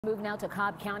Move now to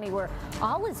Cobb County, where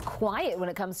all is quiet when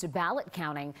it comes to ballot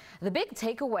counting. The big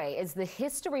takeaway is the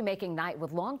history-making night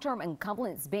with long-term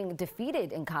incumbents being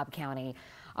defeated in Cobb County.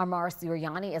 Our Mara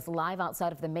Sirianni is live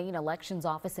outside of the Maine Elections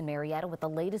Office in Marietta with the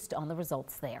latest on the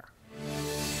results there.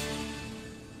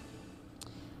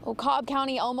 Well, Cobb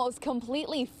County almost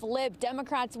completely flipped.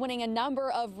 Democrats winning a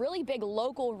number of really big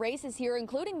local races here,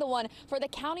 including the one for the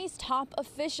county's top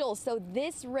officials. So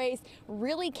this race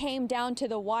really came down to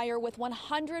the wire, with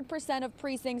 100% of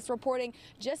precincts reporting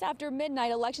just after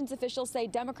midnight. Elections officials say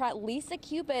Democrat Lisa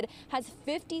Cupid has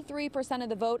 53% of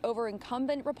the vote over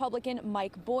incumbent Republican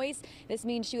Mike Boyce. This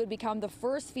means she would become the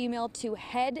first female to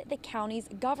head the county's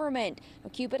government. Now,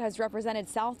 Cupid has represented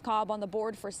South Cobb on the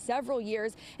board for several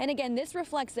years. And again, this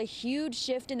reflects a huge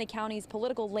shift in the county's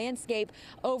political landscape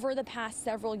over the past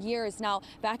several years. Now,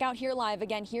 back out here live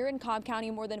again here in Cobb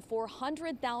County, more than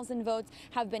 400,000 votes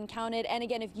have been counted. And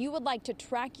again, if you would like to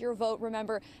track your vote,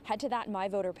 remember, head to that My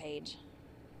Voter page.